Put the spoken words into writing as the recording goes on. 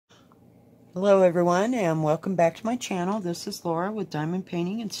Hello everyone, and welcome back to my channel. This is Laura with Diamond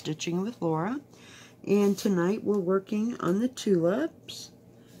Painting and Stitching with Laura, and tonight we're working on the tulips.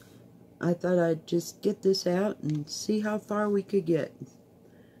 I thought I'd just get this out and see how far we could get.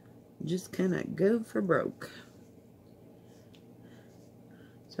 Just kind of go for broke.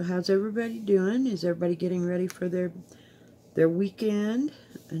 So how's everybody doing? Is everybody getting ready for their weekend?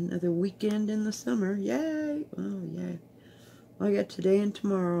 Another weekend in the summer. Yay! Oh, yay. Well, I got today and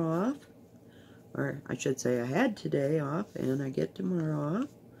tomorrow off. Or I should say I had today off and I get tomorrow off.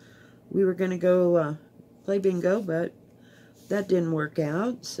 We were going to go play bingo, but that didn't work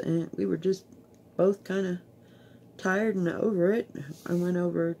out. And we were just both kind of tired and over it. I went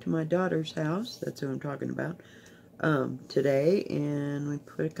over to my daughter's house, that's who I'm talking about, today, and we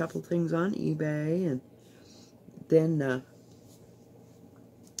put a couple things on eBay, and then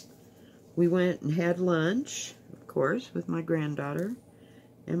we went and had lunch, of course, with my granddaughter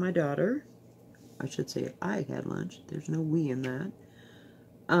and my daughter. I should say I had lunch. There's no we in that.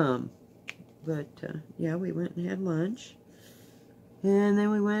 Yeah, we went and had lunch. And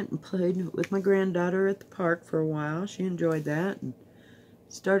then we went and played with my granddaughter at the park for a while. She enjoyed that. And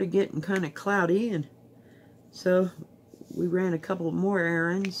started getting kind of cloudy. And so we ran a couple more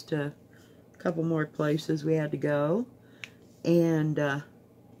errands to a couple more places we had to go. And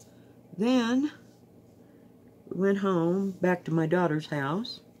then we went home, back to my daughter's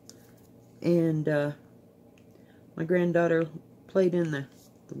house. And my granddaughter played in the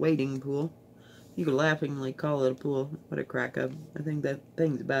wading pool. You could laughingly call it a pool. What a crack up. I think that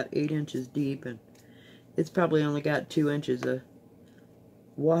thing's about 8 inches deep, and it's probably only got 2 inches of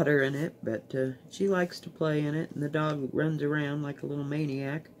water in it, but she likes to play in it, and the dog runs around like a little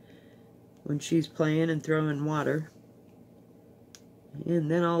maniac when she's playing and throwing water.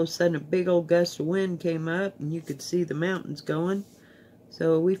 And then all of a sudden a big old gust of wind came up, and you could see the mountains going.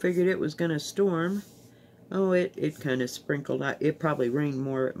 So we figured it was going to storm. Oh, it kind of sprinkled out. It probably rained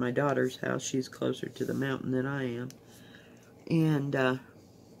more at my daughter's house. She's closer to the mountain than I am. And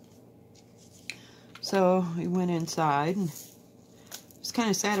so we went inside and just kind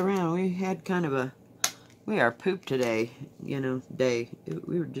of sat around. We had kind of we are pooped today, day.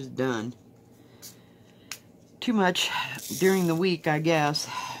 We were just done. Too much during the week, I guess.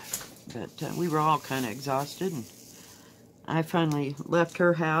 But we were all kind of exhausted, and I finally left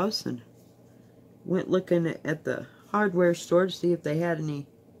her house and went looking at the hardware store to see if they had any,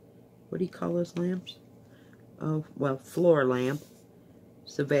 what do you call those lamps? Oh, well, floor lamp.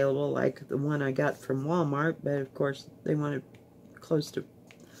 It's available, like the one I got from Walmart, but of course they wanted close to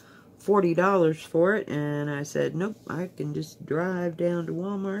 $40 for it, and I said, nope, I can just drive down to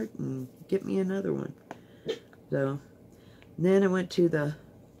Walmart and get me another one. So, then I went to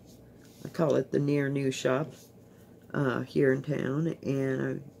I call it the near new shop. Here in town,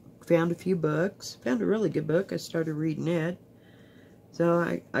 and I found a few books. Found a really good book. I started reading it.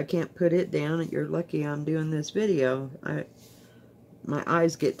 So I can't put it down. You're lucky I'm doing this video. My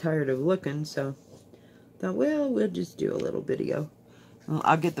eyes get tired of looking, so I thought, well, we'll just do a little video. Well,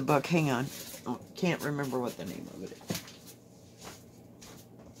 I'll get the book. Hang on. I can't remember what the name of it is.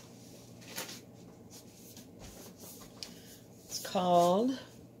 It's called,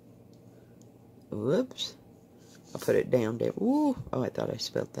 whoops, I'll put it down there. Ooh, oh, I thought I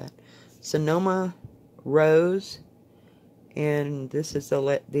spelled that. Sonoma Rose, and this is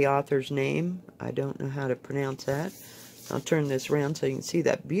the author's name. I don't know how to pronounce that. I'll turn this around so you can see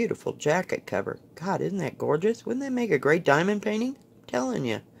that beautiful jacket cover. God, isn't that gorgeous? Wouldn't that make a great diamond painting? I'm telling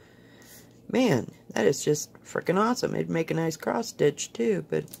you. Man, that is just freaking awesome. It'd make a nice cross stitch too,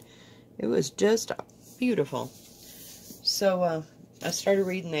 but it was just beautiful. So, I started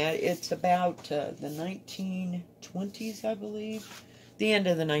reading that. It's about the 1920s, I believe. The end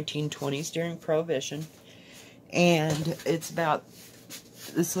of the 1920s, during Prohibition. And it's about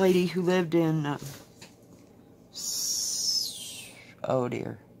this lady who lived in, oh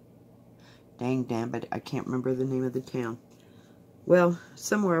dear. Dang but I can't remember the name of the town. Well,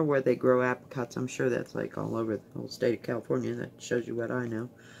 somewhere where they grow apricots. I'm sure that's like all over the whole state of California. That shows you what I know.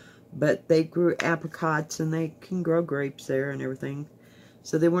 But they grew apricots, and they can grow grapes there and everything.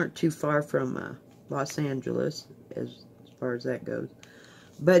 So they weren't too far from Los Angeles, as far as that goes.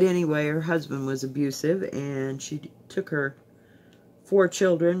 But anyway, her husband was abusive, and she took her 4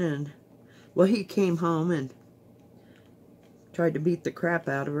 children, and, well, he came home and tried to beat the crap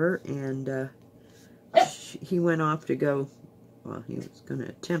out of her, and he went off to go, well, he was going to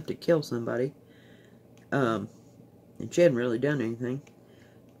attempt to kill somebody, and she hadn't really done anything.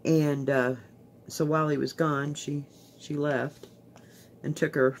 And so while he was gone, she left and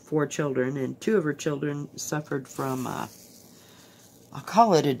took her 4 children, and 2 of her children suffered from I'll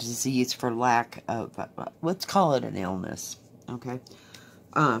call it a disease for lack of, let's call it an illness, okay?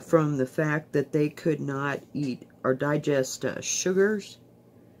 From the fact that they could not eat or digest sugars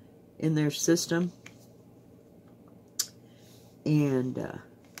in their system. And,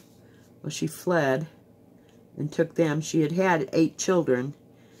 well, she fled and took them. She had had 8 children,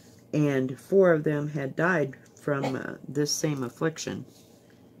 and 4 of them had died from this same affliction.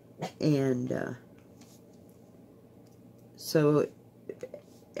 And so,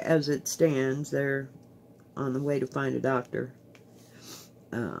 as it stands, they're on the way to find a doctor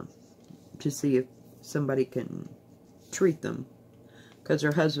to see if somebody can treat them. Because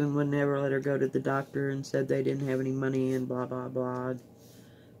her husband would never let her go to the doctor and said they didn't have any money and blah, blah, blah.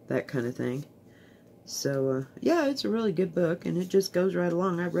 That kind of thing. So, yeah, it's a really good book, and it just goes right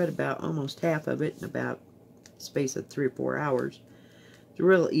along. I've read about almost half of it in about a space of 3 or 4 hours. It's a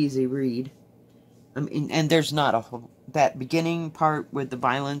real easy read. I mean, and there's not a whole... That beginning part with the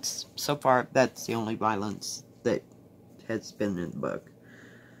violence, so far, that's the only violence that has been in the book.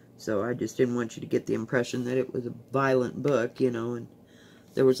 So I just didn't want you to get the impression that it was a violent book, you know, and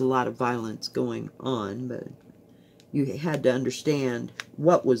there was a lot of violence going on, but you had to understand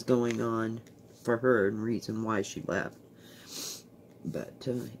what was going on for her and reason why she left. But,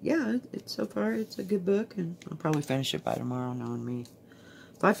 yeah, so far it's a good book, and I'll probably finish it by tomorrow, knowing me.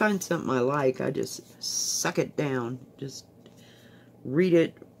 If I find something I like, I just suck it down. Just read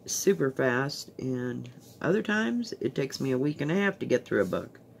it super fast, and other times it takes me a week and a half to get through a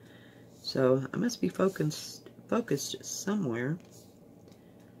book. So I must be focused somewhere.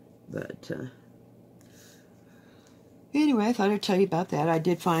 But anyway, I thought I'd tell you about that. I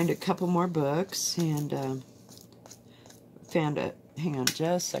did find a couple more books, and found a... Hang on just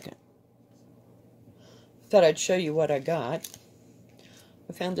a second. Thought I'd show you what I got.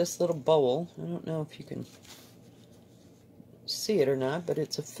 I found this little bowl. I don't know if you can see it or not, but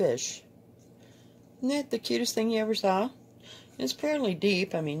it's a fish. Isn't that the cutest thing you ever saw? It's fairly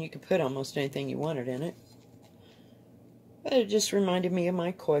deep. I mean, you could put almost anything you wanted in it. But it just reminded me of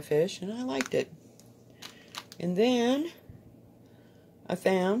my koi fish, and I liked it. And then I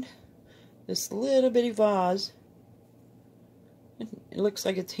found this little bitty vase. It looks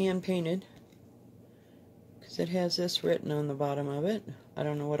like it's hand-painted, because it has this written on the bottom of it. I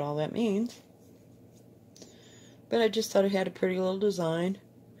don't know what all that means. But I just thought it had a pretty little design.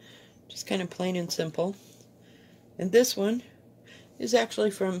 Just kind of plain and simple. And this one is actually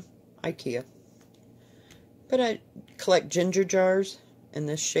from IKEA. But I collect ginger jars and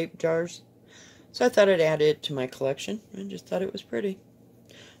this shaped jars. So I thought I'd add it to my collection. I just thought it was pretty.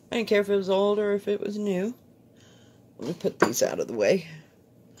 I didn't care if it was old or if it was new. Let me put these out of the way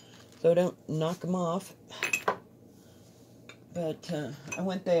so I don't knock them off. But I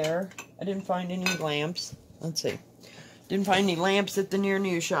went there. I didn't find any lamps. Let's see. Didn't find any lamps at the near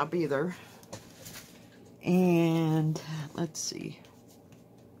new shop either. And let's see.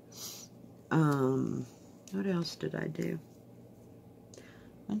 What else did I do?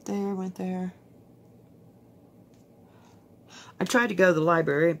 Went there. I tried to go to the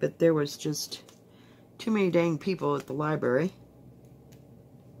library, but there was just too many dang people at the library.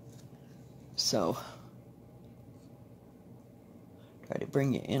 So, try to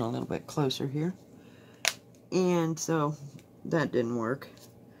bring you in a little bit closer here. And so, that didn't work.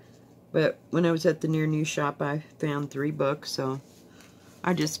 But when I was at the near new shop, I found 3 books, so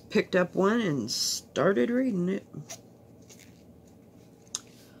I just picked up one and started reading it.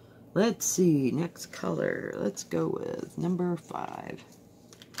 Let's see, next color. Let's go with number 5.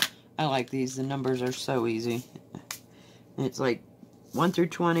 I like these. The numbers are so easy. And it's like 1 through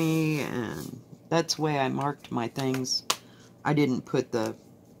 20, and that's the way I marked my things. I didn't put the,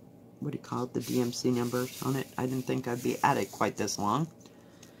 what do you call it, the DMC numbers on it. I didn't think I'd be at it quite this long.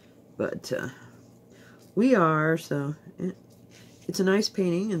 But we are, so it's a nice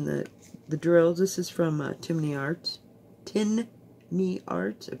painting, and the drills. This is from Tinmi Arts. Tinmi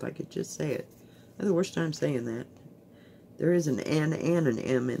Arts, if I could just say it. I have the worst time saying that. There is an N and an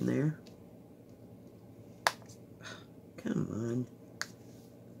M in there. Come on.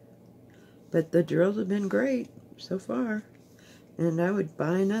 But the drills have been great so far. And I would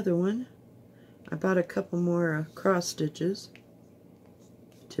buy another one. I bought a couple more cross stitches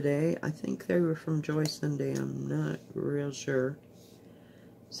today. I think they were from Joy Sunday. I'm not real sure.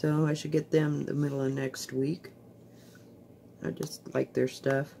 So I should get them the middle of next week. I just like their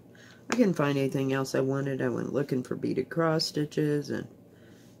stuff. I couldn't find anything else I wanted. I went looking for beaded cross stitches, and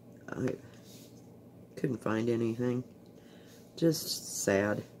I couldn't find anything. Just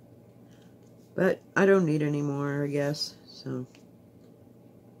sad. But I don't need any more, I guess. So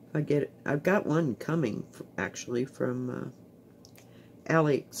I get it. I've got one coming actually from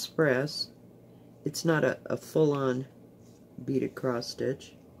AliExpress. It's not a full-on beaded cross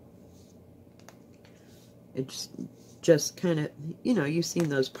stitch. It's just kind of, you know, you've seen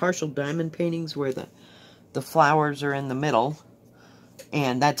those partial diamond paintings where the flowers are in the middle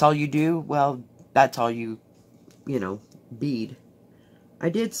and that's all you do. Well, that's all you know, bead. I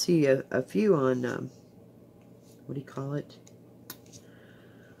did see a few on, what do you call it?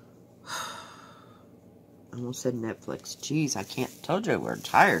 I almost said Netflix. Jeez, I can't. Told you we're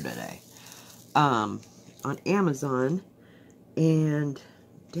tired today. On Amazon, and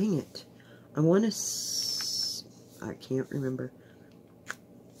dang it, I want to. I can't remember.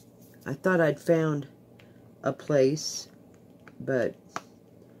 I thought I'd found a place, but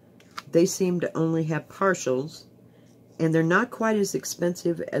they seem to only have partials, and they're not quite as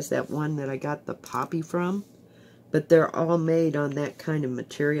expensive as that one that I got the poppy from, but they're all made on that kind of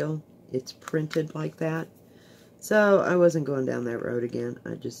material. It's printed like that. So I wasn't going down that road again.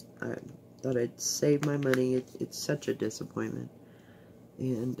 I thought I'd save my money. It's such a disappointment.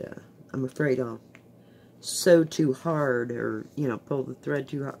 And I'm afraid I'll sew too hard or, you know, pull the thread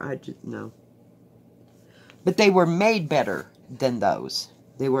too hard. I just, no. But they were made better than those.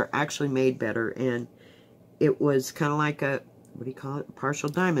 They were actually made better. And it was kind of like a, what do you call it? Partial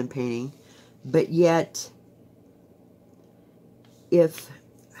diamond painting. But yet, if,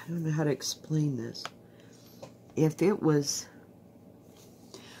 I don't know how to explain this. If it was,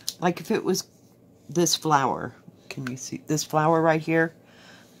 like if it was this flower, can you see this flower right here?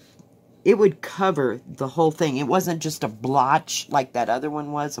 It would cover the whole thing. It wasn't just a blotch like that other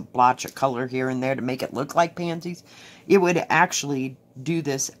one was, a blotch of color here and there to make it look like pansies. It would actually do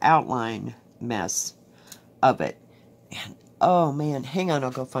this outline mess of it. And, oh man, hang on,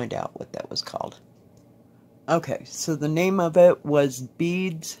 I'll go find out what that was called. Okay, so the name of it was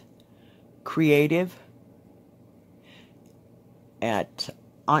Beads Creative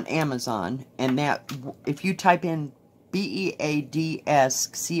on Amazon, and that if you type in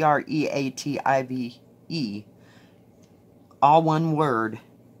BEADS-CREATIVE, all one word,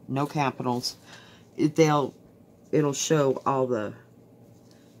 no capitals, it'll show all the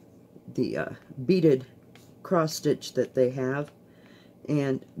beaded cross stitch that they have.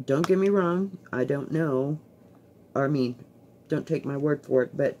 And don't get me wrong, I don't know, or I mean, don't take my word for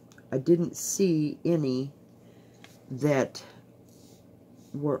it, but I didn't see any that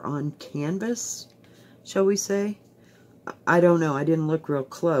were on canvas, shall we say. I don't know, I didn't look real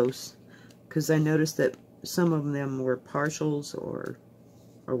close, because I noticed that some of them were partials or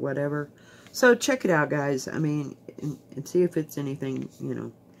whatever. So check it out, guys. I mean, and see if it's anything, you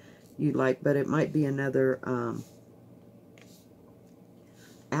know, you like, but it might be another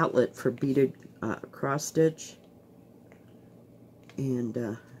outlet for beaded cross stitch.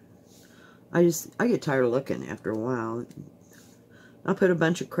 And I get tired of looking after a while. I'll put a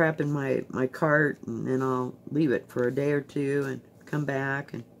bunch of crap in my cart, and then I'll leave it for a day or two and come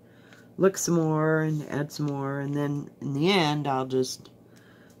back and look some more and add some more, and then in the end I'll just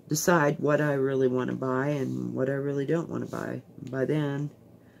decide what I really want to buy and what I really don't want to buy. By then,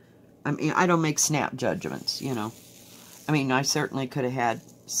 I mean, I don't make snap judgments, you know. I mean, I certainly could have had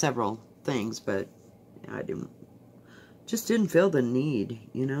several things, but I just didn't feel the need,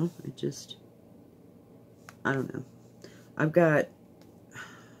 you know. It just, I don't know. I've got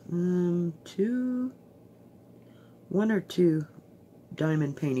one or two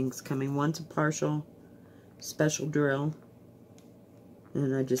diamond paintings coming. One's a partial special drill,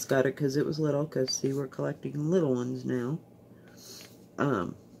 and I just got it because it was little, because see, we're collecting little ones now.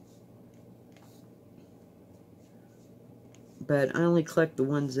 But I only collect the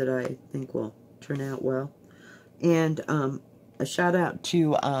ones that I think will turn out well. And a shout out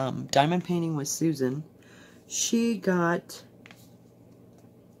to Diamond Painting with Susan. She got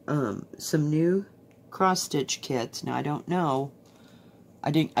some new cross stitch kits. Now I don't know.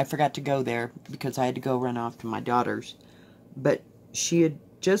 I forgot to go there because I had to go run off to my daughter's. But she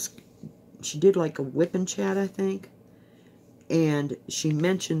did like a whip and chat, I think. And she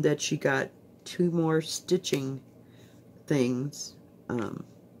mentioned that she got 2 more stitching things,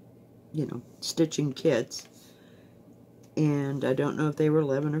 you know, stitching kits. And I don't know if they were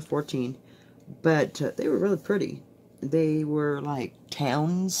 11 or 14, but they were really pretty. They were like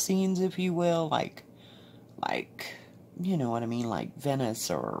town scenes, if you will, like, you know what I mean, like Venice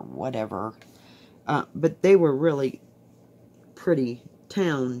or whatever. But they were really pretty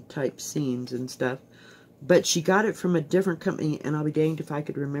town type scenes and stuff. But she got it from a different company, and I'll be danged if I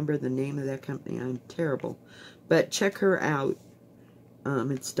could remember the name of that company. I'm terrible. But check her out.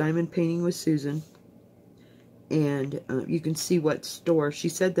 It's Diamond Painting with Susan. And you can see what store. She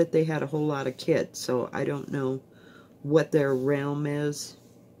said that they had a whole lot of kits, so I don't know what their realm is,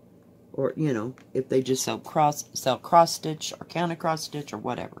 or, you know, if they just sell cross stitch or counter cross stitch or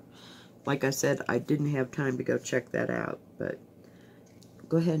whatever. Like I said, I didn't have time to go check that out, but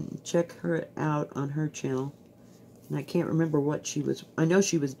go ahead and check her out on her channel. And I can't remember what she was, I know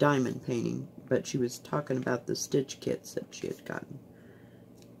she was diamond painting, but she was talking about the stitch kits that she had gotten.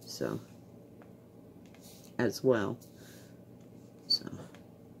 So, as well. So,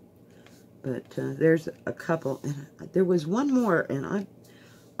 but there's a couple, and there was one more, and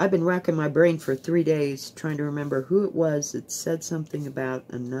I've been racking my brain for 3 days trying to remember who it was that said something about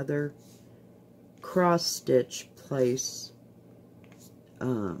another cross-stitch place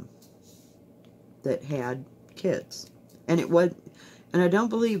that had kits. And it was, and I don't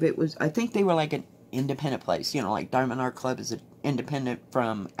believe it was, I think they were like an independent place, you know, like Diamond Art Club is independent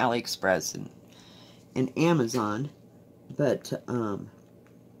from AliExpress and Amazon, but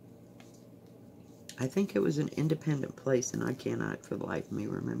I think it was an independent place, and I cannot for the life of me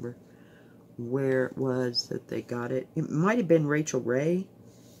remember where it was that they got it. It might have been Rachel Ray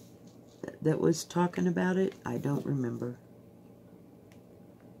that was talking about it. I don't remember.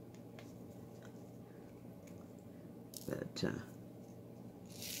 But,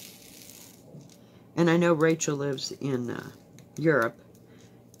 and I know Rachel lives in Europe,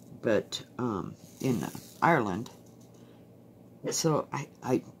 but in Ireland. So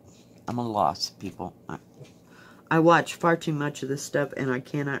I'm a loss, people. I watch far too much of this stuff, and I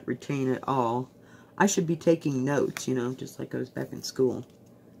cannot retain it all. I should be taking notes, you know, just like I was back in school.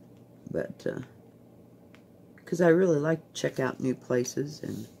 But, because I really like to check out new places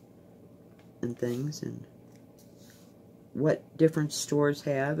and things, and what different stores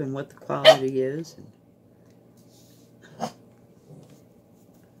have, and what the quality is.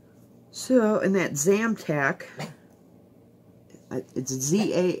 So, and that Zamtac, it's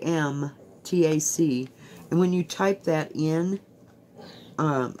Z-A-M-T-A-C, and when you type that in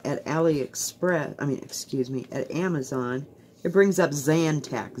at AliExpress, at Amazon, it brings up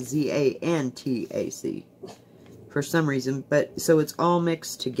Zantac, Z-A-N-T-A-C, for some reason. But, so it's all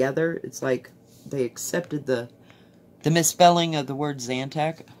mixed together. It's like they accepted the misspelling of the word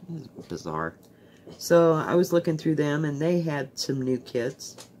Zantac. This is bizarre. So I was looking through them, and they had some new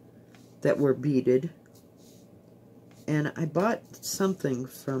kits that were beaded. And I bought something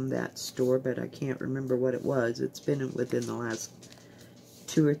from that store, but I can't remember what it was. It's been within the last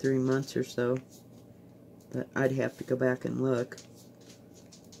 2 or 3 months or so. But I'd have to go back and look.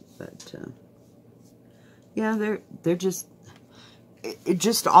 But, yeah, they're just... It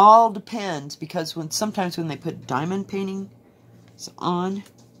just all depends, because sometimes when they put diamond painting on...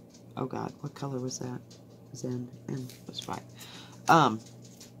 Oh, God, what color was that? Zen, and was 5.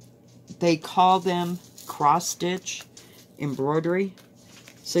 They call them cross-stitch embroidery.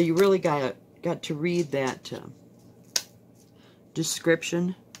 So you really got to read that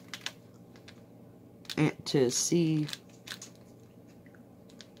description and to see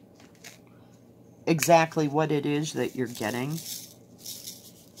exactly what it is that you're getting.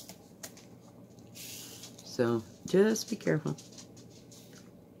 So just be careful.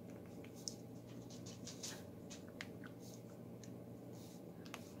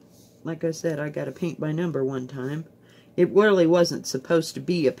 Like I said, I got a paint by number one time. It really wasn't supposed to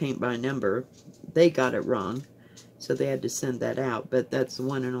be a paint by number. They got it wrong, so they had to send that out. But that's the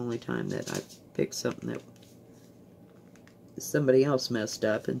one and only time that I picked something that somebody else messed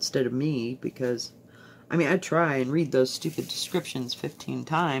up instead of me, because, I mean, I try and read those stupid descriptions 15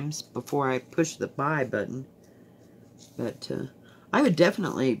 times before I push the buy button. But I would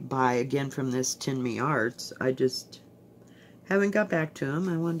definitely buy again from this Tinmi Arts. I just haven't got back to them.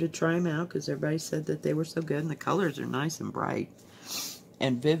 I wanted to try them out because everybody said that they were so good, and the colors are nice and bright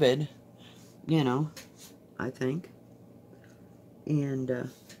and vivid, you know, I think. And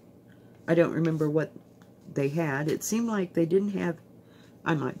I don't remember what they had. It seemed like they didn't have,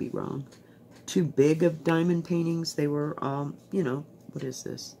 I might be wrong, too big of diamond paintings. They were all, you know, what is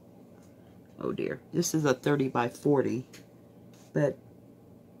this? Oh dear. This is a 30 by 40. But,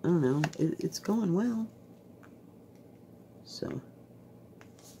 I don't know, it's going well. So,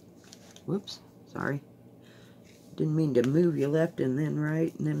 whoops, sorry. Didn't mean to move you left and then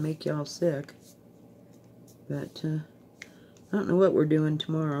right and then make you all sick. But, I don't know what we're doing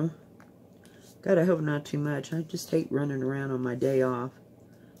tomorrow. God, I hope not too much. I just hate running around on my day off.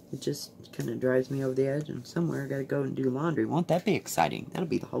 It just kind of drives me over the edge, and somewhere I got to go and do laundry. Won't that be exciting? That'll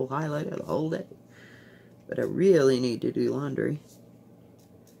be the whole highlight of the whole day. But I really need to do laundry.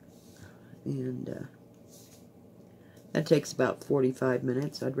 And, that takes about 45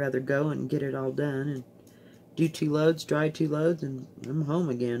 minutes. I'd rather go and get it all done and do 2 loads, dry 2 loads, and I'm home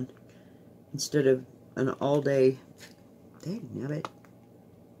again. Instead of an all-day, dangnabbit,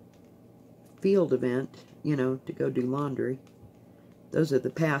 field event, you know, to go do laundry. Those are the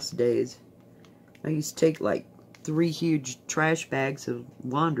past days. I used to take like 3 huge trash bags of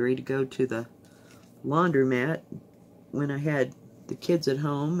laundry to go to the laundromat when I had the kids at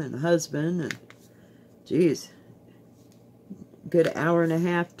home and a husband, and geez, good hour and a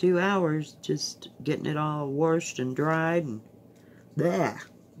half, 2 hours just getting it all washed and dried and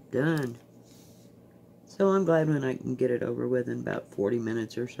done. So I'm glad when I can get it over with in about 40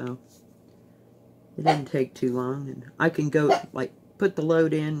 minutes or so. It didn't take too long, and I can go, like, put the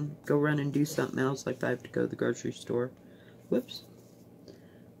load in, go run and do something else, like if I have to go to the grocery store. Whoops.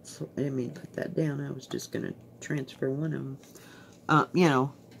 So, I didn't mean to put that down. I was just going to transfer one of them. You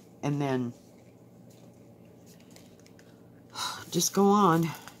know, and then just go on.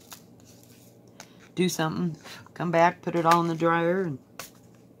 Do something. Come back, put it all in the dryer, and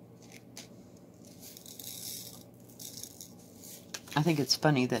I think it's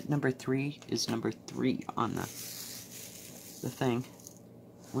funny that number 3 is number 3 on the thing.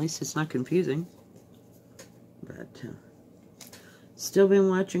 At least it's not confusing. But still been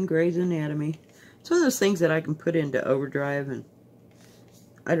watching Grey's Anatomy. It's one of those things that I can put into overdrive and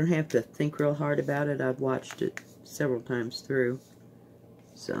I don't have to think real hard about it. I've watched it several times through.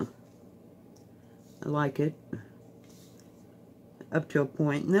 So I like it up to a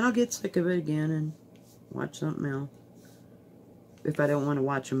point, and then I'll get sick of it again and watch something else. If I don't want to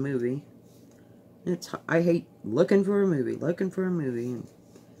watch a movie. I hate looking for a movie,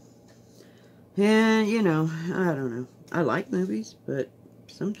 and you know, I don't know. I like movies, but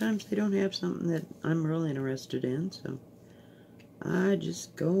sometimes they don't have something that I'm really interested in, so I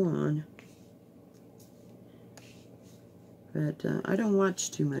just go on. But I don't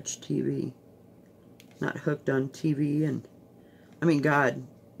watch too much TV. Not hooked on TV, and I mean, God,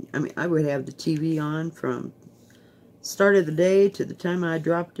 I would have the TV on from start of the day to the time I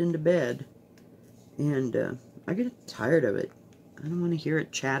dropped into bed, and I get tired of it. I don't want to hear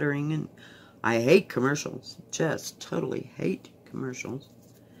it chattering, and I hate commercials. Just totally hate commercials.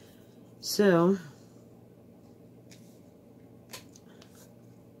 So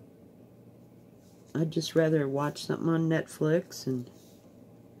I'd just rather watch something on Netflix, and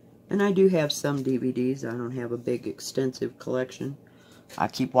I do have some DVDs. I don't have a big extensive collection. I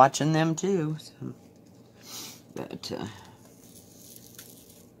keep watching them too. So. But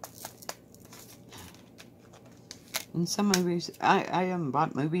in some movies, I haven't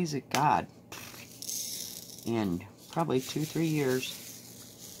bought movies at God in probably 2-3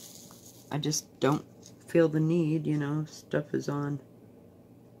 years. I just don't feel the need, you know. Stuff is on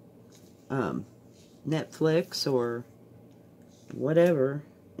Netflix or whatever,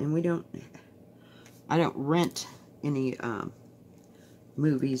 and I don't rent any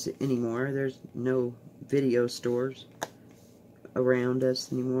movies anymore. There's no video stores around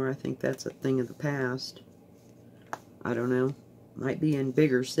us anymore. I think that's a thing of the past. I don't know. Might be in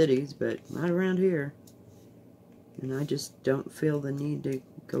bigger cities, but not around here. And I just don't feel the need to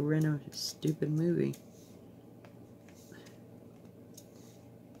go rent a stupid movie.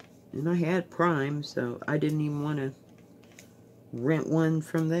 And I had Prime, so I didn't even want to rent one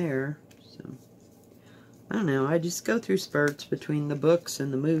from there. So I don't know. I just go through spurts between the books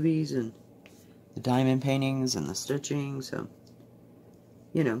and the movies and the diamond paintings and the stitching, so,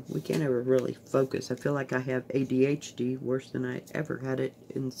 you know, we can't ever really focus. I feel like I have ADHD worse than I ever had it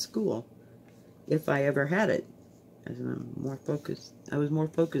in school, if I ever had it. As I'm more focused. I was more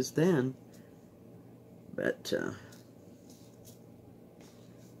focused then, but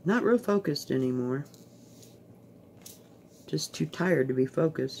not real focused anymore. Just too tired to be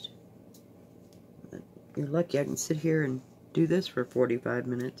focused. But you're lucky I can sit here and do this for 45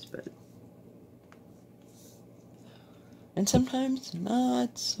 minutes, but and sometimes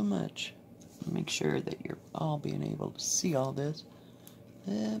not so much. Make sure that you're all being able to see all this.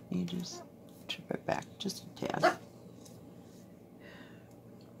 Let me just trip it back just a tad.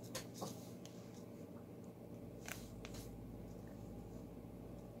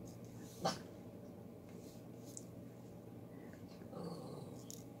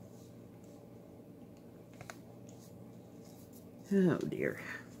 Oh dear.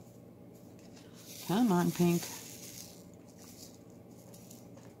 Come on, Pink.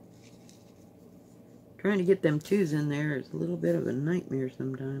 Trying to get them twos in there is a little bit of a nightmare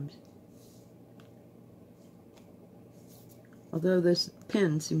sometimes. Although this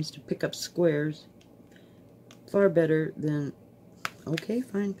pen seems to pick up squares far better than, okay,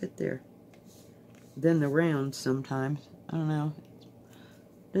 fine, fit there, than the rounds sometimes. I don't know.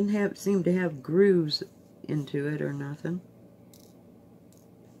 Doesn't seem to have grooves into it or nothing.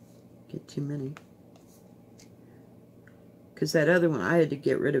 Get too many. Because that other one, I had to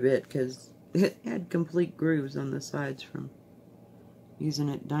get rid of it because it had complete grooves on the sides from using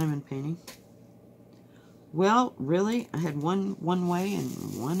it diamond painting. Well, really? I had one way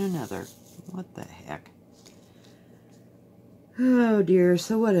and one another. What the heck? Oh dear,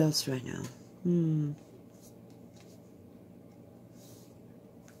 so what else right now?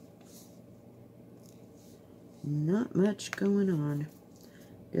 Not much going on.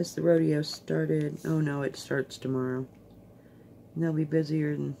 Guess the rodeo started. Oh no, it starts tomorrow. And they'll be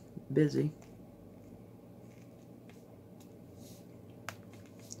busier than busy.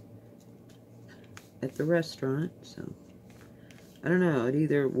 At the restaurant, so I don't know. It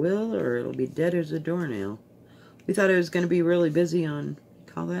either will or it'll be dead as a doornail. We thought it was going to be really busy on,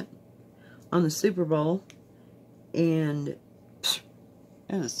 call that, on the Super Bowl, and it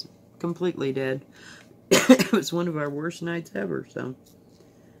was completely dead. It was one of our worst nights ever, so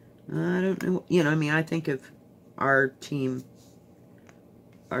I don't know. You know, I mean, I think if our team,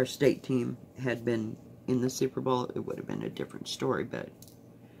 our state team, had been in the Super Bowl, it would have been a different story, but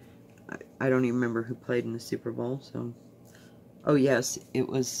I don't even remember who played in the Super Bowl, so. Oh, yes, it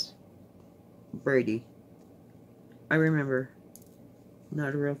was Brady. I remember.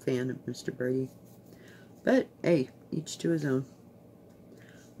 Not a real fan of Mr. Brady. But, hey, each to his own.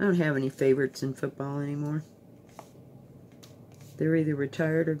 I don't have any favorites in football anymore. They're either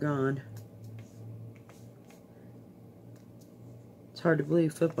retired or gone. It's hard to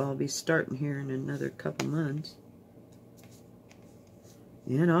believe football will be starting here in another couple months.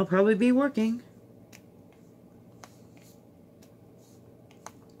 And I'll probably be working.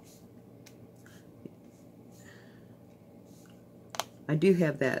 I do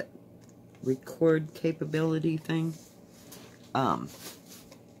have that record capability thing.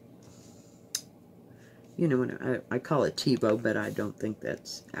 You know, when I call it TiVo, but I don't think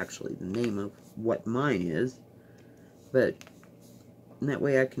that's actually the name of what mine is. But that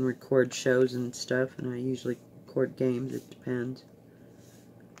way I can record shows and stuff, and I usually record games, it depends.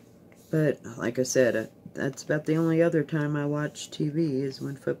 But, like I said, that's about the only other time I watch TV is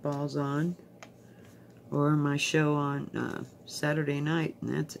when football's on. Or my show on Saturday night,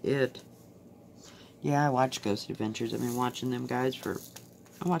 and that's it. Yeah, I watch Ghost Adventures. I've been watching them guys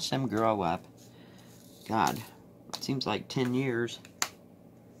I watched them grow up. God, it seems like 10 years.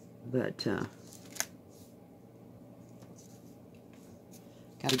 But,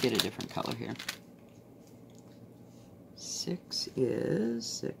 gotta get a different color here. 6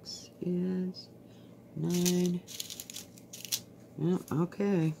 is 9. Yeah,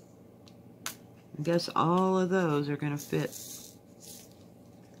 okay. I guess all of those are going to fit.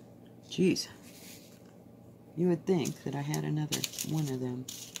 Jeez. You would think that I had another one of them.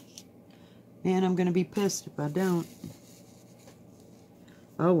 Man, I'm going to be pissed if I don't.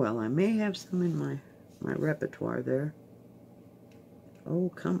 Oh, well, I may have some in my repertoire there.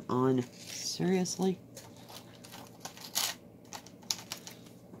 Oh, come on. Seriously?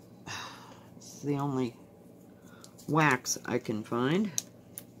 This is the only wax I can find.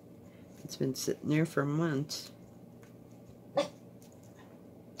 It's been sitting there for months. I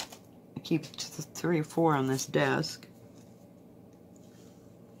keep 3 or 4 on this desk.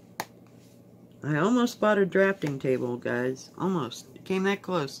 I almost bought a drafting table, guys. Almost. It came that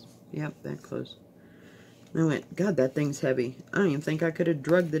close. Yep, that close. I went, God, that thing's heavy. I don't even think I could have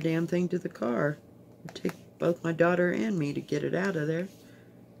drugged the damn thing to the car. It'd take both my daughter and me to get it out of there.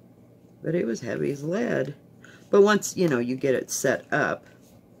 But it was heavy as lead. But once, you know, you get it set up,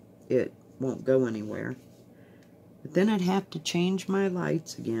 it won't go anywhere. But then I'd have to change my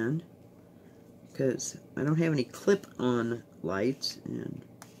lights again, because I don't have any clip-on lights, and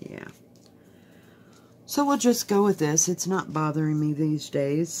yeah. So we'll just go with this. It's not bothering me these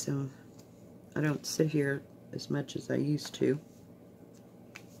days, so I don't sit here as much as I used to.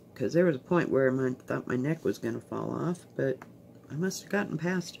 Because there was a point where I thought my neck was going to fall off, but I must have gotten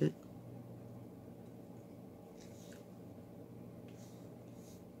past it.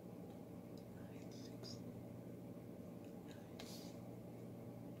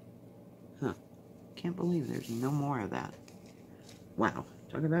 Huh. Can't believe there's no more of that. Wow.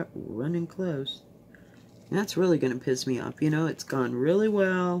 Talk about running close. That's really going to piss me off. You know, it's gone really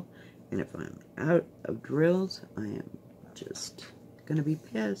well, and if I'm out of drills, I am just going to be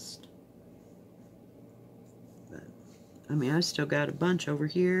pissed. But, I mean, I still got a bunch over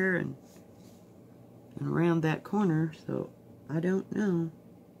here and around that corner, so I don't know.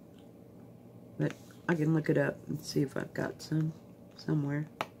 But I can look it up and see if I've got some somewhere.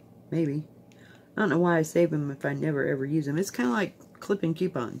 Maybe. I don't know why I save them if I never ever use them. It's kind of like clipping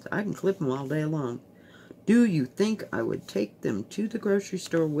coupons. I can clip them all day long. Do you think I would take them to the grocery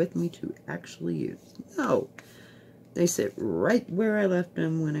store with me to actually use? No. They sit right where I left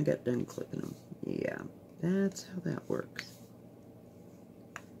them when I got done clipping them. Yeah, that's how that works.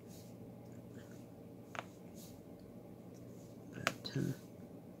 But,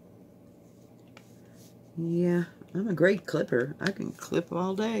 yeah, I'm a great clipper. I can clip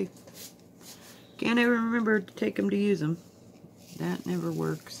all day. Can't ever remember to take them to use them. That never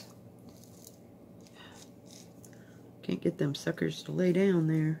works. Can't get them suckers to lay down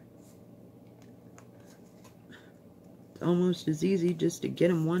there. It's almost as easy just to get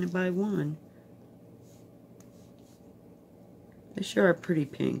them one by one. They sure are pretty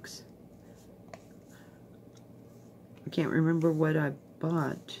pinks. I can't remember what I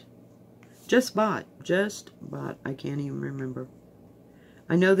bought. Just bought. I can't even remember.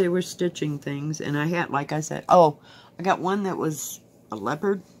 I know they were stitching things, and I had, like I said, oh, I got one that was a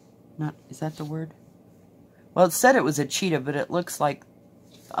leopard. Not, is that the word? Well, it said it was a cheetah, but it looks like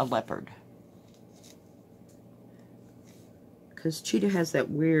a leopard. Because cheetah has that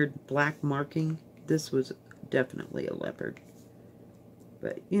weird black marking. This was definitely a leopard.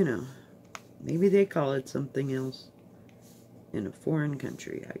 But, you know, maybe they call it something else in a foreign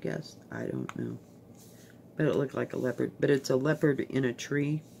country, I guess. I don't know. But it looked like a leopard. But it's a leopard in a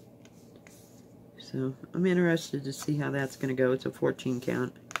tree. So, I'm interested to see how that's going to go. It's a 14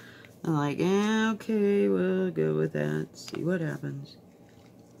 count. I'm like, okay, we'll go with that. See what happens.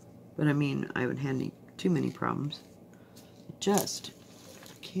 But, I mean, I haven't had too many problems. I just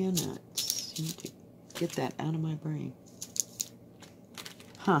cannot seem to get that out of my brain.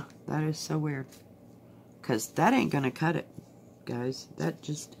 Huh, that is so weird. Because that ain't going to cut it, guys. That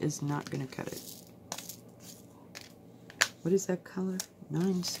just is not going to cut it. What is that color?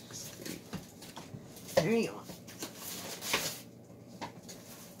 963. There you go.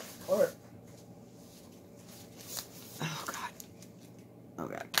 Or, oh, God. Oh,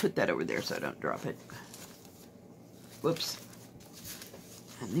 God. Put that over there so I don't drop it. Whoops.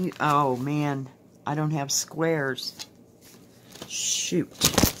 And these, oh, man. I don't have squares. Shoot.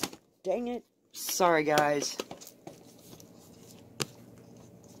 Dang it. Sorry, guys.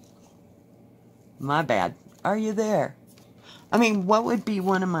 My bad. Are you there? I mean, what would be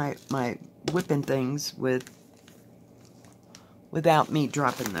one of my whipping things without me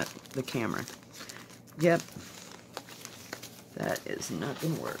dropping the camera? Yep. That is not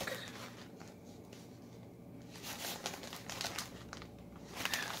going to work.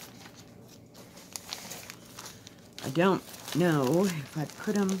 I don't know if I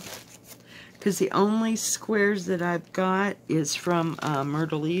put them, because the only squares that I've got is from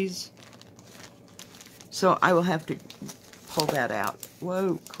Myrtle's. So I will have to pull that out.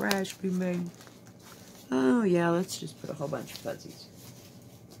 Whoa, crash, boom, bang. Oh yeah, let's just put a whole bunch of fuzzies.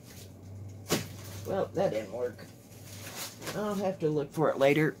 Well, that didn't work. I'll have to look for it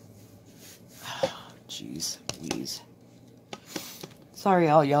later. Oh, jeez, please. Sorry,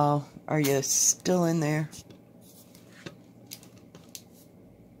 all y'all. Are you still in there?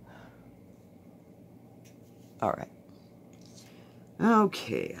 All right.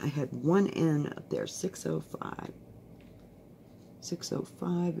 Okay, I had one N up there, 605.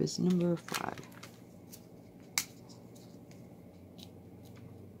 605 is number 5.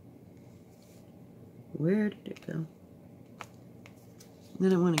 Where did it go?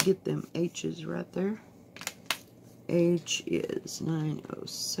 Then I want to get them H's right there. H is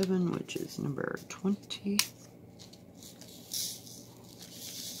 907, which is number 20.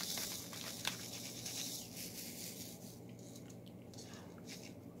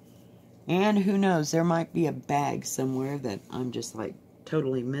 And who knows, there might be a bag somewhere that I'm just like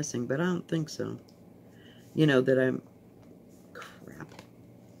totally missing, but I don't think so. You know, that I'm, crap.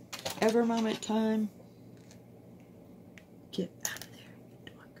 Ever moment time. Get out of there,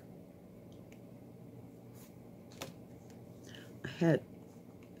 you dog. I had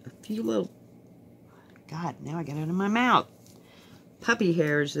a few little, God, now I got it in my mouth. Puppy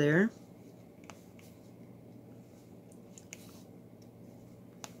hairs there.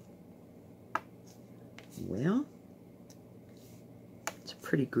 Well, it's a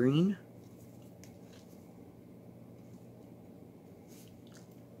pretty green.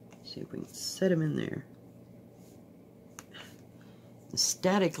 See if we can set them in there. The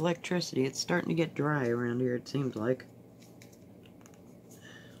static electricity, it's starting to get dry around here, it seems like.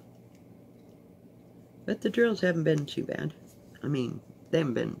 But the drills haven't been too bad. I mean, they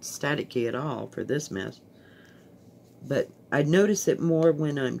haven't been staticky at all for this mess. But I notice it more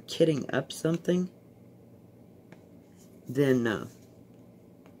when I'm kitting up something than,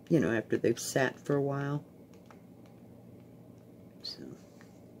 you know, after they've sat for a while. So,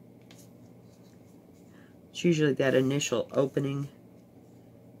 it's usually that initial opening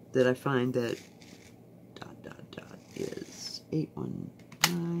that I find that ...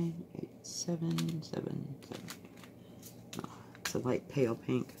 81987777. Oh, it's a light pale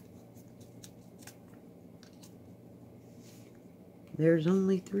pink. There's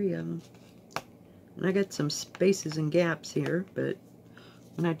only 3 of them. And I got some spaces and gaps here, but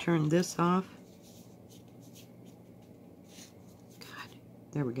when I turn this off, God,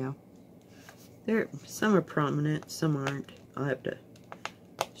 there we go. Some are prominent, some aren't. I'll have to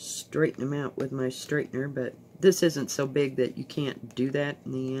straighten them out with my straightener, but this isn't so big that you can't do that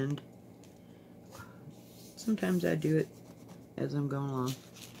in the end. Sometimes I do it as I'm going along.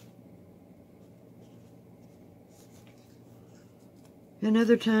 And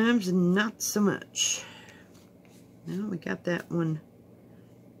other times, not so much. Now we got that one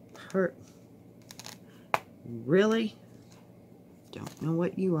hurt. Really? Don't know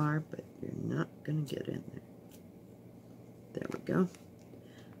what you are, but you're not going to get in there. There we go.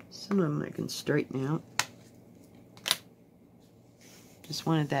 Some of them I can straighten out. Just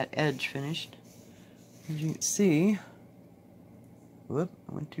wanted that edge finished. As you can see, whoop,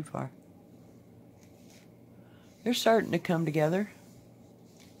 I went too far. They're starting to come together.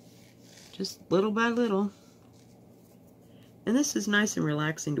 Just little by little. And this is nice and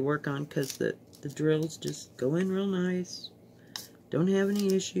relaxing to work on because the drills just go in real nice. Don't have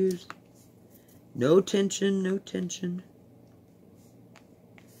any issues. No tension, no tension.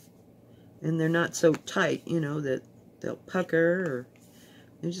 And they're not so tight, you know, that they'll pucker, or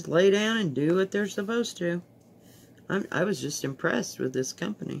they just lay down and do what they're supposed to. I was just impressed with this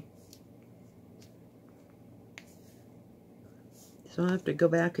company. So I'll have to go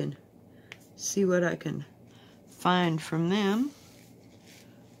back and see what I can find from them.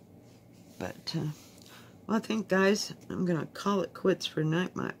 But, well, I think, guys, I'm going to call it quits for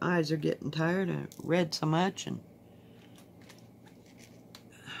tonight. My eyes are getting tired. I read so much, and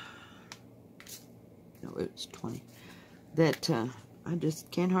no, it's 20. That I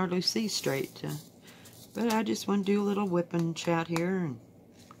just can't hardly see straight. But I just want to do a little whip and chat here and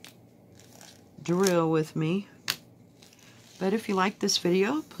drill with me. But if you like this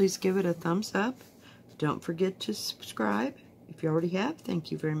video, please give it a thumbs up. Don't forget to subscribe. If you already have,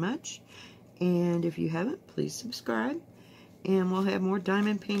 thank you very much. And if you haven't, please subscribe. And we'll have more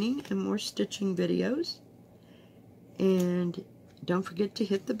diamond painting and more stitching videos. And don't forget to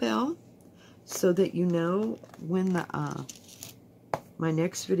hit the bell so that you know when the my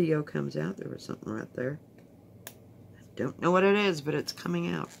next video comes out. There was something right there. I don't know what it is, but it's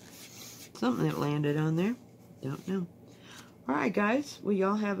coming out. Something that landed on there. Don't know. Alright, guys. Well,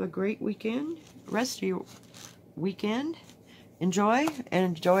 y'all have a great weekend. Rest of your weekend. Enjoy, and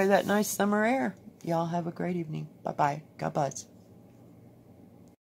enjoy that nice summer air. Y'all have a great evening. Bye-bye. God bless.